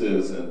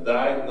sicknesses and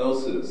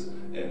diagnoses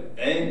and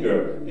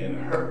anger and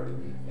hurt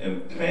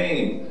and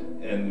pain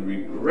and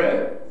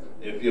regret,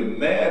 if you're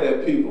mad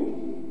at people,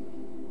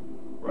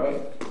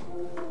 right?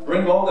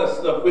 Bring all that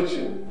stuff with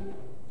you.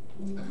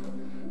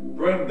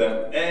 Bring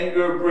the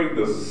anger, bring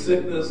the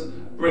sickness,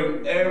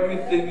 bring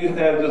everything you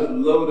have, just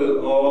load it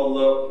all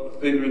up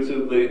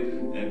figuratively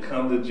and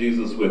come to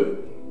Jesus with it.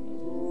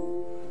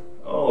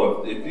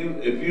 Oh, if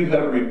you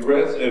have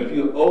regrets, and if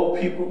you owe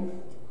people,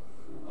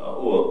 or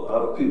a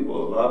lot of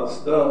people, a lot of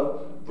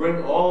stuff,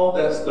 bring all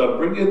that stuff.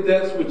 Bring your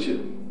debts with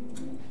you.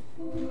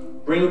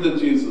 Bring them to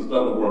Jesus,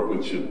 let him work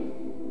with you.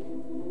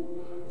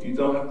 You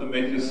don't have to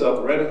make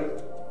yourself ready.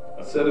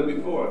 I said it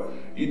before.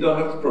 You don't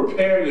have to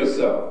prepare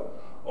yourself.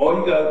 All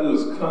you got to do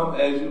is come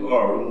as you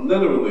are.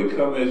 Literally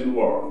come as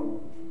you are.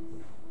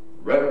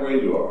 Right where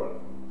you are.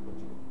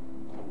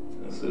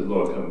 And say,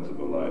 Lord, come into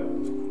my life.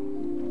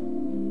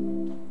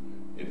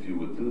 If you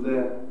would do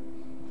that,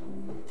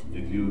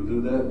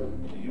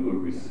 you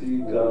would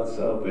receive God's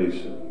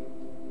salvation.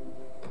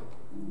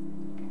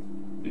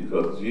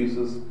 Because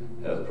Jesus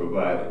has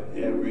provided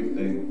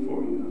everything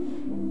for you.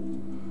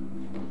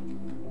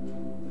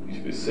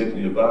 If you're sick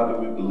in your body,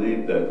 we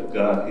believe that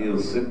God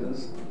heals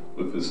sickness.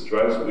 With his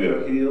stripes we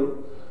are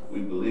healed. We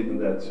believe in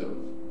that too.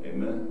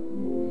 Amen.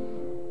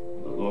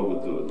 The Lord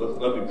will do it.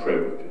 Let me pray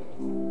with you.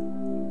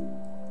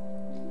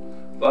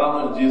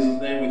 Father, in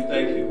Jesus' name we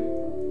thank you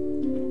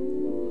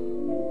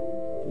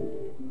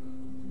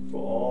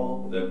for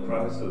all that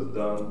Christ has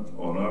done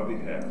on our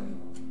behalf.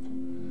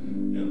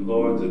 And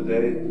Lord,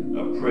 today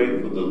I pray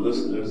for the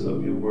listeners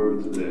of your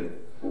word today.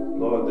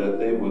 Lord, that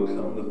they will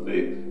come to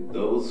faith.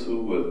 Those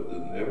who were,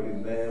 every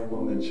man,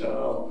 woman,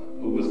 child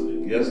who was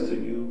yes to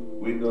you,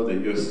 we know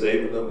that you're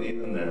saving them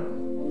even now.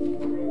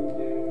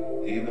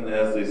 Even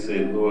as they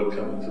say, Lord,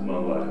 come into my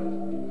life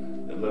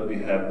and let me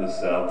have this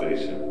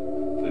salvation.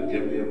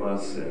 Forgive me of my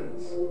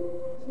sins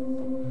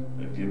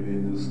and give me a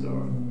new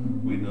start.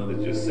 We know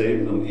that you're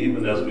saving them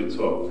even as we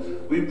talk.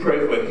 We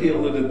pray for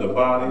healing in the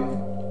body.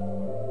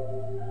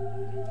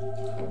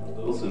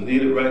 Those who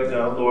need it right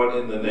now, Lord,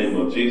 in the name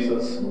of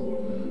Jesus.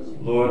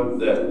 Lord,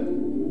 that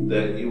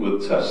you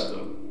would touch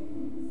them.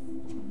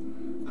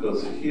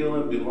 Because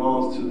healing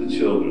belongs to the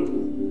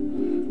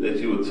children. That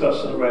you would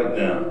touch them right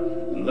now.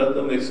 And let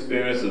them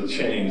experience a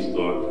change,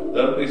 Lord.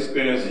 Let them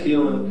experience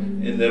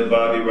healing in their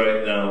body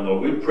right now,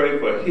 Lord. We pray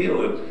for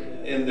healing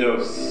in their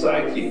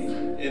psyche,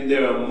 in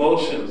their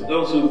emotions.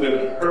 Those who've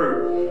been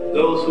hurt.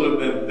 Those who have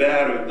been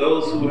battered.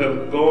 Those who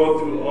have gone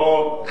through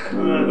all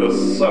kinds of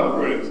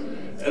sufferings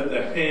at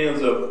the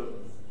hands of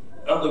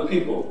other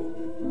people.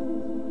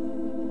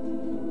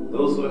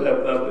 Those who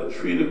have not been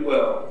treated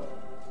well,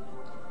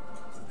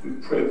 we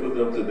pray for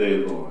them today,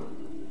 Lord.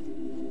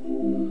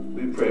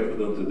 We pray for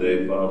them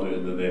today, Father,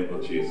 in the name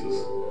of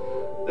Jesus,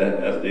 that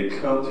as they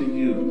come to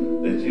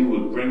you, that you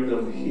would bring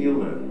them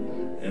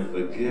healing and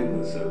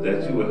forgiveness, and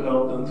that you would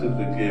help them to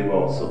forgive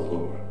also,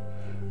 Lord.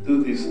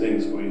 Do these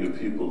things for your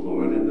people,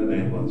 Lord, in the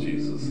name of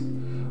Jesus.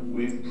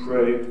 We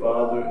pray,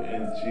 Father,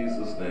 in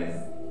Jesus' name,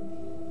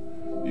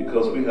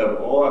 because we have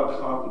all our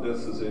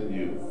confidences in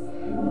you.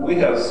 We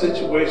have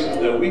situations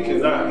that we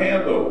cannot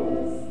handle.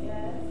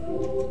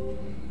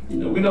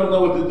 And we don't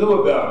know what to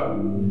do about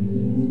it.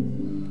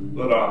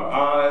 But our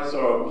eyes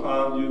are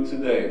upon you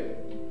today.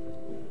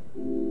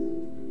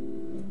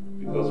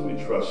 Because we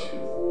trust you.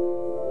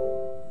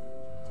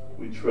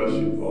 We trust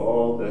you for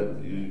all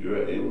that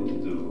you're able to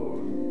do,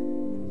 Lord.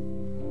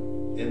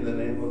 In the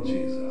name of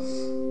Jesus.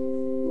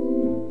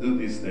 Do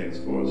these things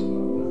for us,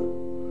 Father.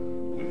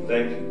 We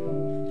thank you.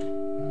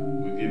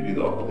 We give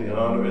you all the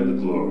honor and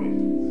the glory.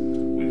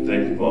 We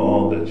thank you for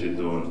all that you're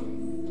doing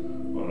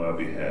on our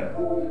behalf.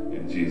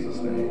 In Jesus'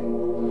 name,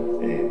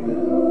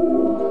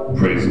 amen.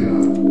 Praise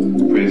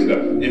God. Praise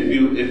God.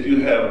 If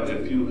you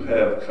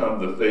have come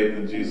to faith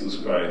in Jesus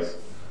Christ,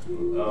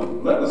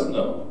 let us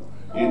know.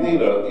 You need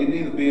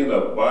to be in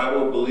a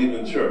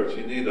Bible-believing church.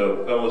 You need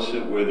a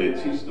fellowship where they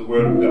teach the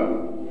Word of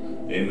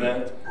God.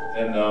 Amen.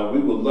 And we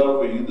would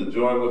love for you to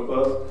join with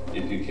us.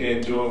 If you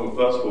can't join with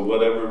us for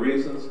whatever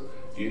reasons,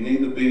 you need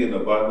to be in a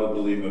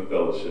Bible-believing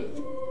fellowship.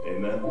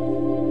 Amen.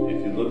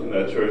 If you look in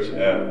our church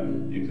app,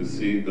 you can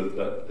see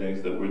the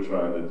things that we're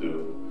trying to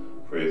do.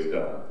 Praise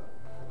God.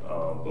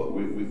 But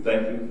we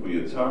thank you for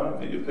your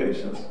time and your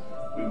patience.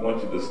 We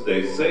want you to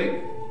stay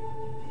safe.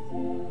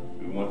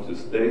 We want you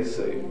to stay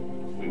safe.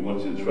 We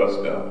want you to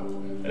trust God.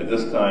 At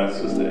this time,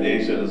 Sister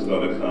Asia is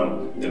going to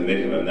come and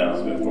make an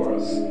announcement for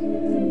us.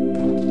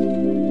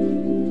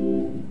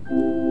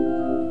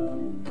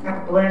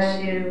 God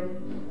bless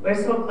you. We're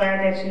so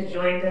glad that you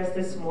joined us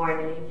this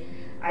morning.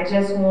 I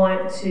just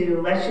want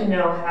to let you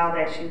know how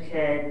that you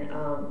can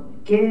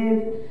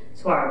give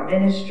to our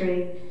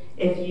ministry.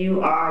 If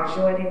you are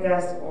joining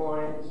us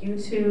on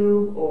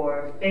YouTube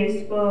or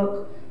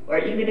Facebook, or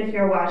even if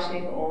you're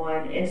watching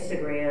on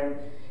Instagram,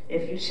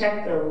 if you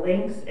check the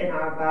links in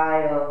our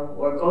bio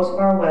or go to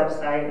our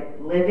website,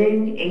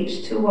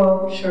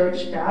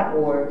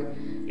 livingh2ochurch.org,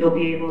 you'll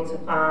be able to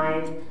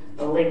find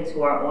a link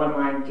to our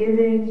online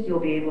giving. You'll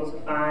be able to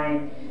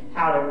find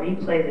how to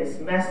replay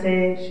this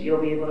message. You'll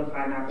be able to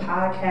find our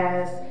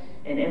podcast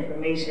and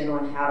information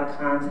on how to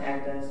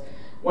contact us.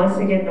 Once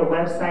again, the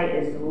website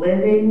is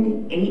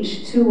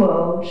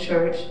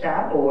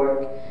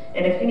livingh2ochurch.org.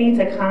 And if you need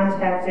to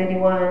contact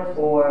anyone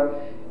for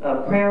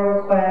a prayer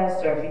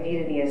request, or if you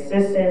need any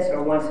assistance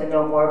or want to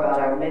know more about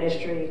our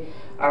ministry,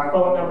 our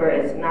phone number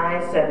is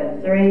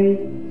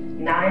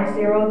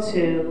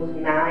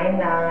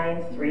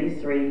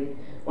 973-902-9933.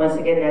 Once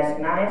again, that's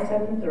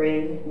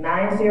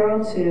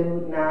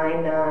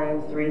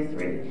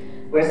 973-902-9933.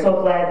 We're so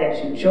glad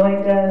that you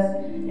joined us,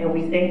 and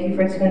we thank you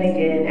for tuning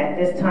in. At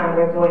this time,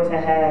 we're going to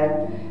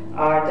have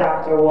our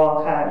Dr.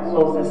 Walcott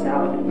close us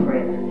out in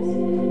prayer.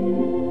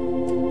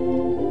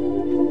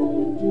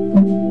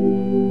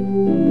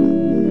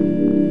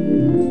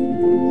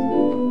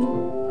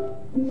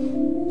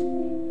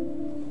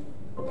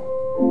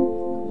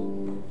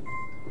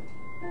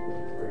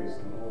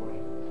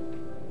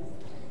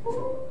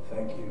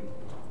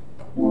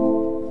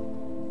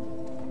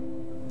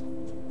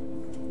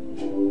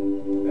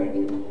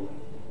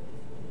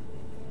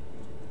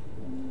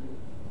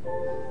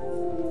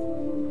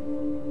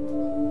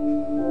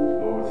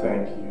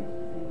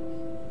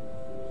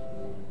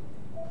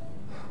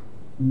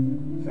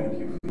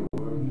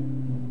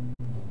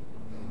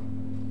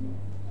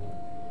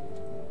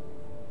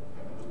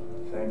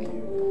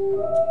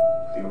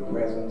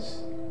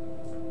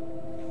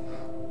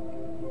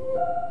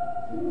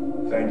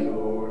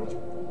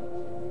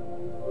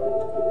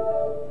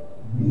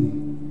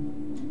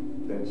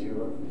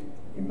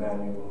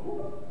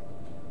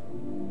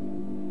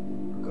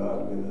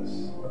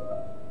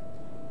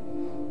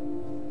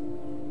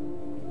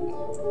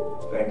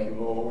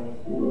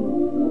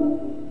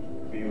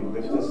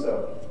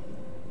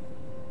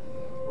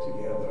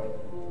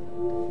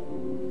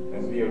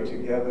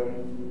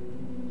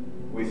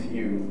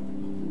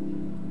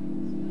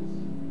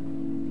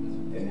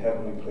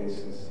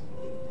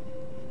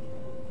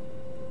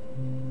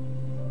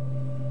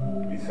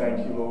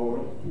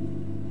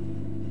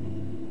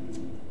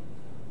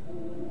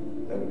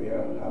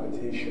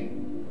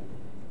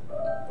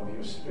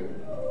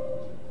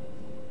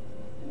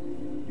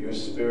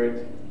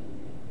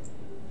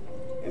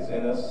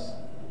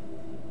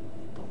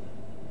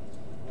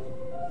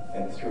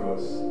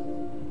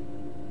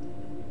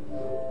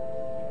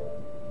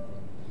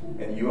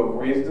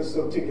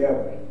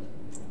 Together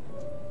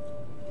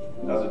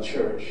as a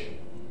church,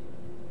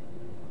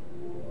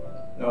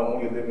 not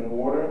only Living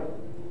Water,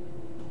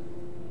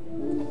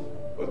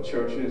 but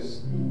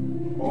churches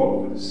all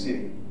over the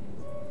city,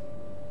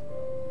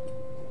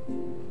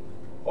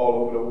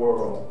 all over the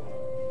world.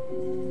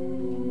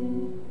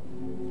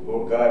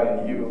 Lord God,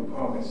 and you will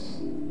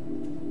promise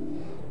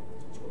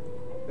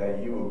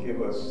that you will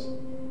give us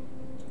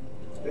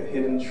the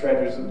hidden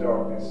treasures of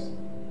darkness,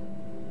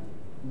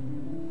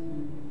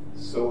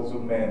 souls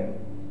of men,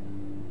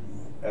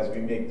 as we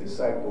make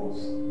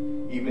disciples,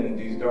 even in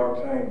these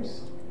dark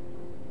times.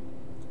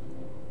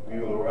 We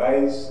will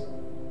arise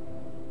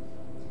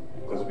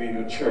because we are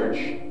your church.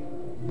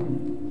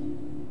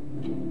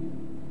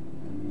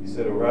 He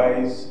said,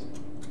 arise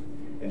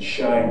and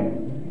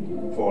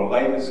shine, for a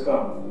light has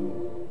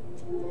come,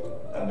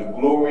 and the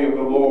glory of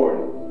the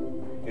Lord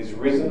is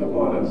risen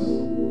upon us.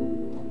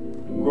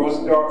 Gross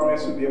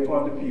darkness will be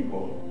upon the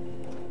people,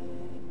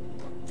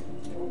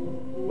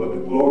 but the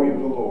glory of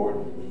the Lord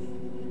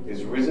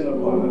is risen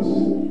upon us,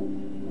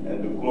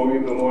 and the glory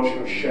of the Lord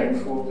shall shine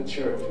forth through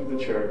the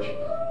church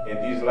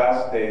in these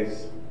last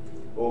days,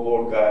 O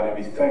Lord God. And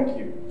we thank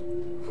you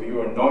for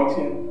your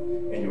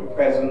anointing and your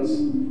presence.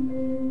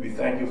 We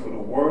thank you for the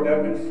word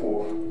that went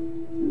forth.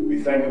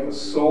 We thank you for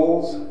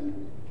souls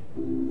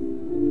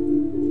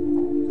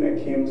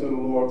that came to the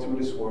Lord through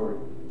this word.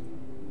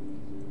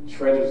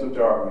 Treasures of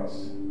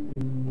darkness.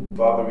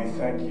 Father, we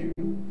thank you.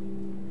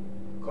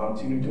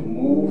 Continue to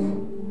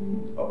move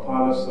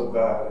upon us, O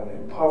God, and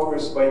empower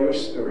us by your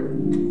Spirit.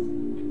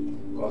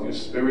 Cause your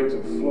Spirit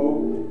to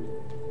flow,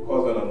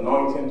 cause an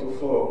anointing to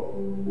flow,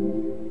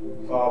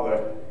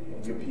 Father,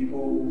 in your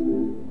people,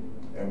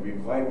 and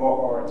revive our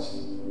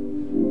hearts.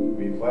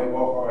 Revive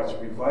our hearts,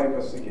 revive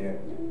us again,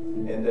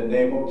 in the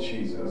name of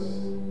Jesus.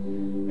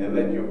 And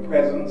let your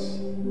presence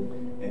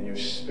and your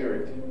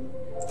Spirit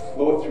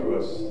flow through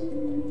us,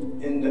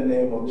 in the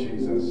name of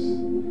Jesus.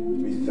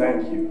 We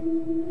thank you.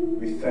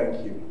 We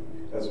thank you.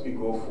 As we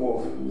go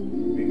forth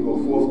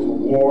to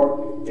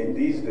war in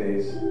these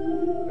days,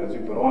 as we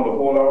put on the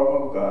whole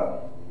armor of God.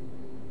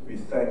 We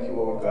thank you,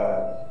 Lord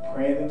God,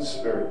 praying in the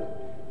Spirit,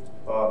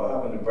 Father,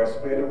 having the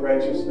breastplate of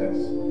righteousness,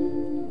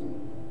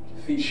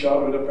 feet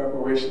shod with the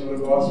preparation of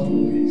the gospel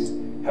of peace,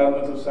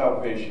 helmet of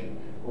salvation,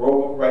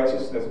 robe of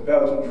righteousness,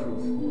 belt of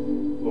truth,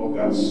 Lord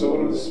God,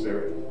 sword of the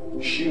Spirit,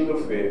 shield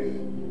of faith,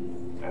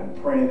 and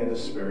praying in the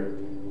Spirit.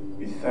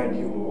 We thank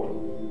you, Lord.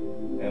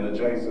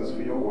 Energize us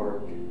for your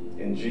work.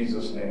 In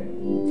Jesus' name,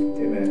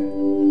 amen.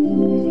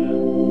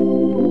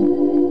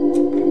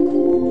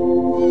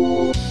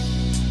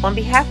 On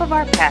behalf of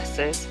our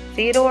pastors,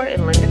 Theodore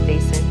and Linda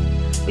Faison,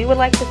 we would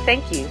like to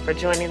thank you for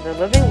joining the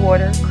Living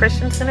Water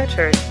Christian Center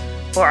Church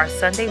for our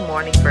Sunday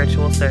morning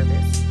virtual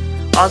service.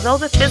 Although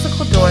the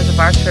physical doors of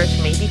our church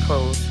may be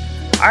closed,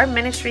 our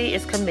ministry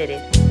is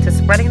committed to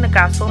spreading the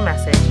gospel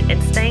message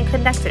and staying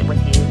connected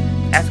with you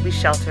as we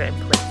shelter in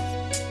place.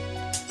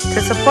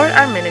 To support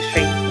our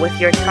ministry with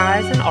your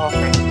tithes and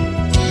offerings,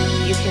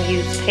 you can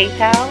use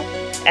PayPal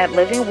at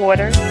Living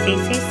Water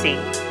CCC,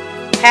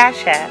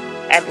 Cash App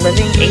at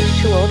Living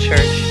H2O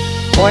Church,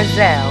 or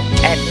Zelle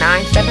at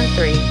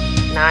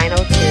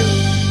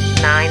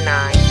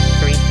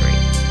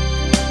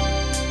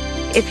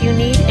 973-902-9933. If you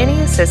need any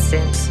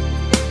assistance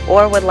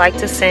or would like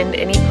to send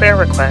any prayer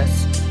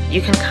requests,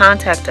 you can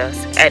contact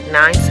us at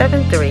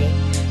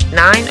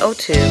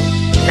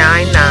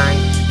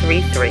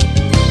 973-902-9933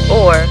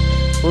 or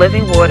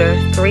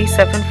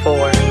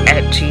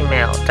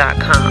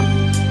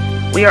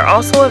livingwater374@gmail.com. We are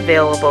also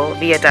available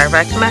via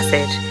direct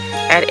message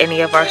at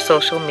any of our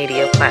social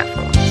media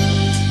platforms.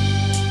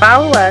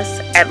 Follow us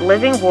at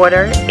Living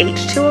Water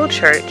H2O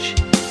Church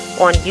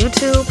on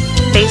YouTube,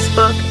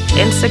 Facebook,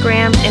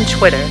 Instagram, and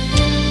Twitter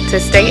to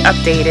stay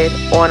updated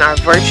on our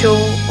virtual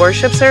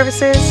worship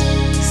services,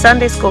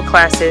 Sunday school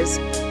classes,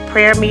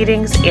 prayer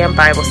meetings, and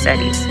Bible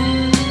studies.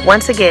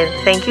 Once again,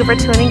 thank you for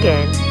tuning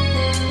in.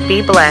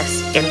 Be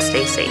blessed and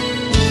stay safe.